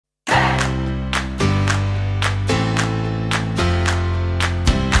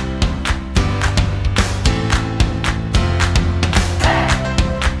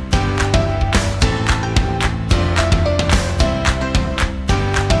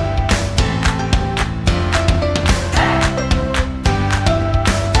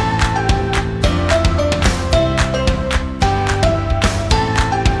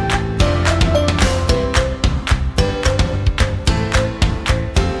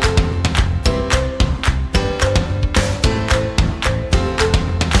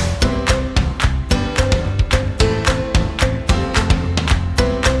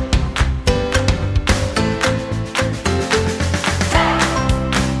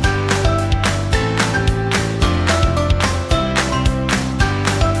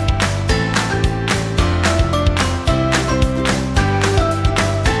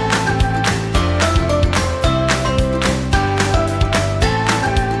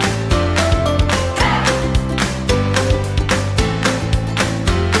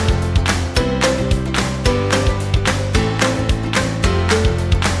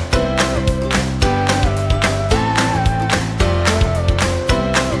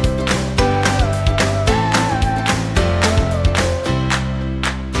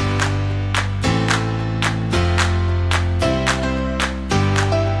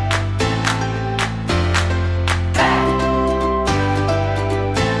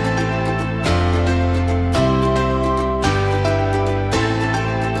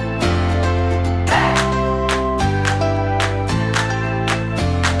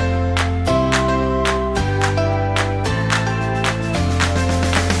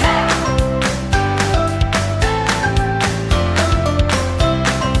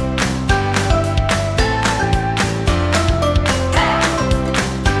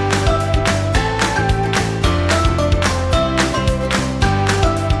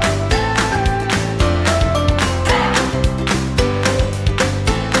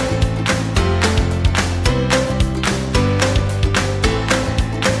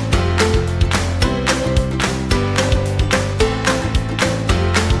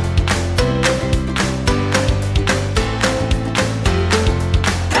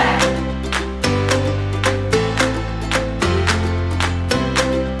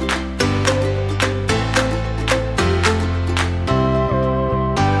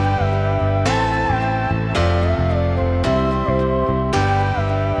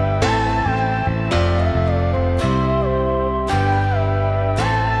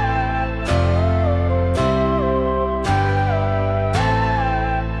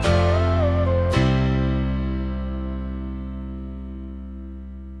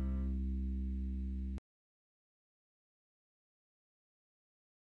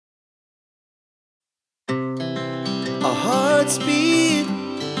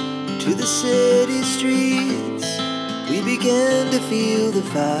to the city streets, we began to feel the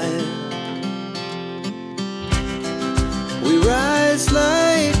fire. We rise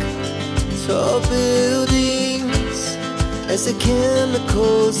like tall buildings as the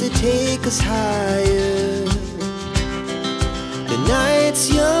chemicals, they take us higher. The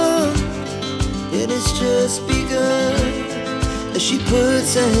night's young, and it's just begun, as she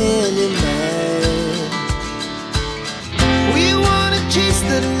puts her hand in mine. We wanna chase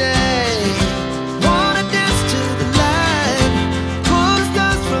the night, wanna dance to the light, pull the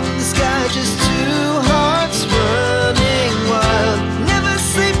stars from the sky, just two hearts running wild. Never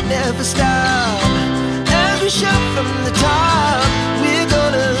sleep, never stop, as we shout from the top. We're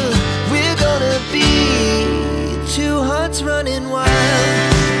gonna be two hearts running wild.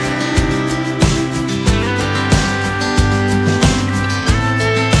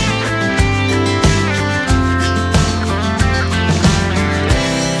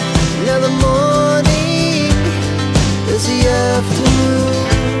 Afternoon,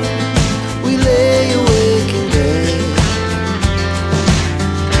 we lay awake in bed.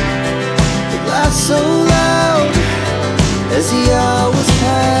 It laughs so loud as the hours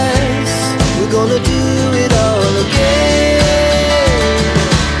pass. We're gonna do it all again.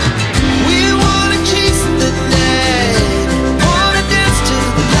 We wanna chase the night, wanna dance to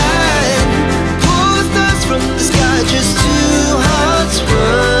the light, pull the stars from the sky, just two hearts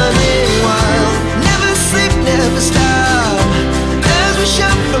running wild. Never sleep, never stop,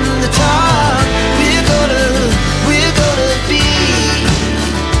 shout from the top. We're gonna be,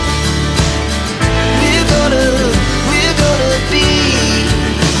 we're gonna be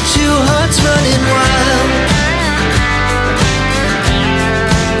two hearts running wild.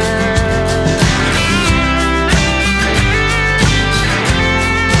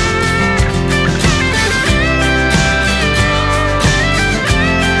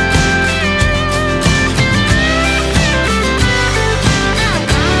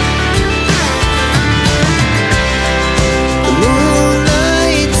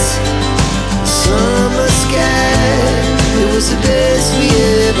 The best we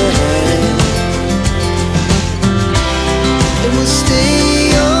ever had, and we'll stay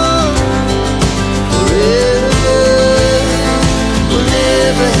on forever. We'll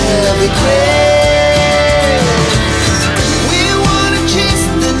never have regrets. We wanna chase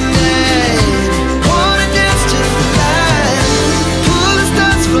the night, wanna dance to the light, pull the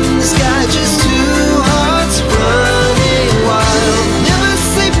stars from the sky, just two hearts running wild. Never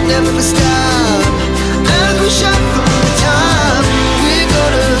sleep, never stop, as we shout from the top.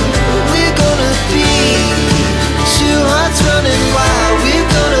 Running wild, we're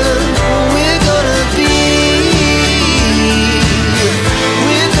gonna be,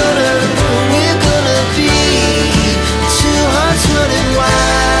 we're gonna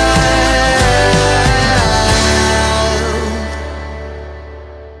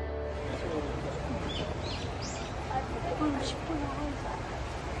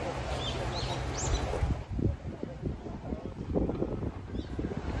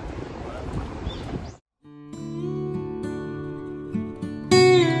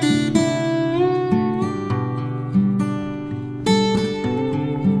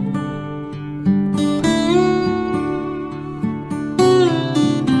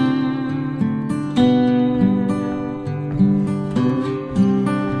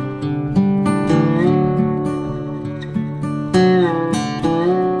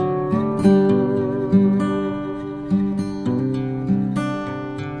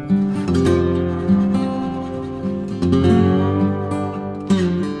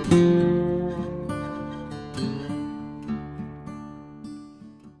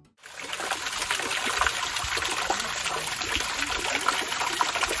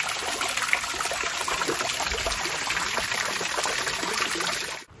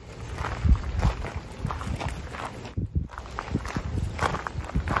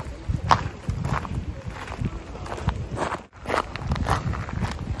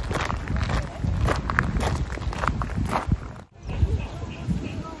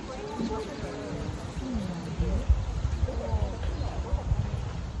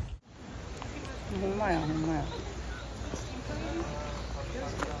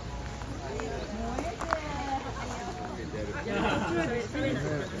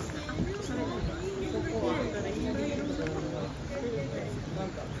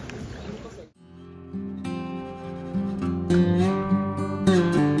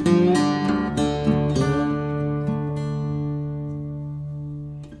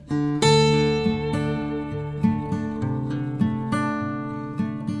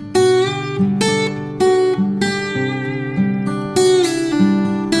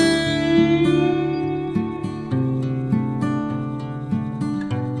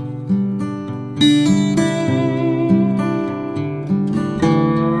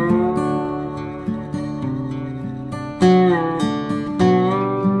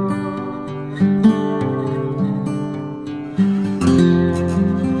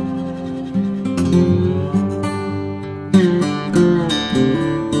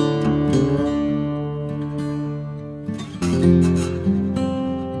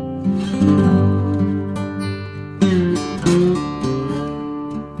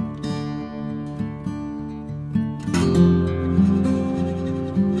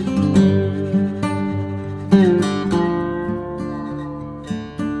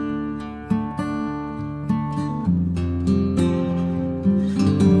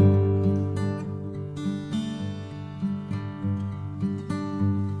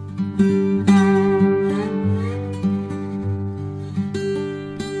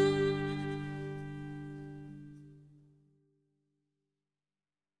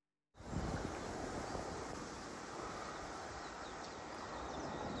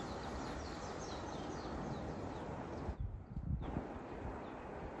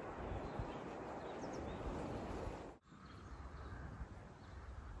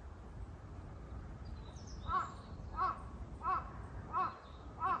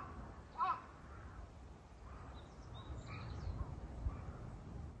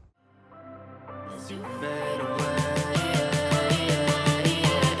you fade away.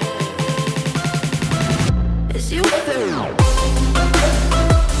 As you fade away.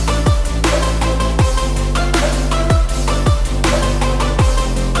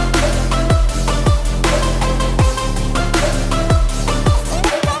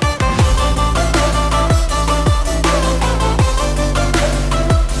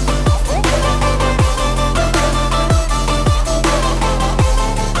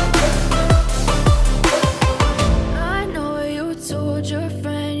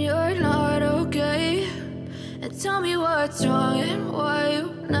 What's wrong and why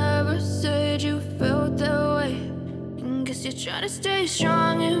you never said you felt that way? And guess you're trying to stay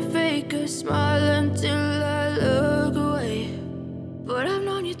strong and fake a smile until I look away. But I've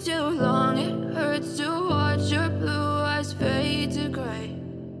known you too long, it hurts to watch your blue eyes fade to gray.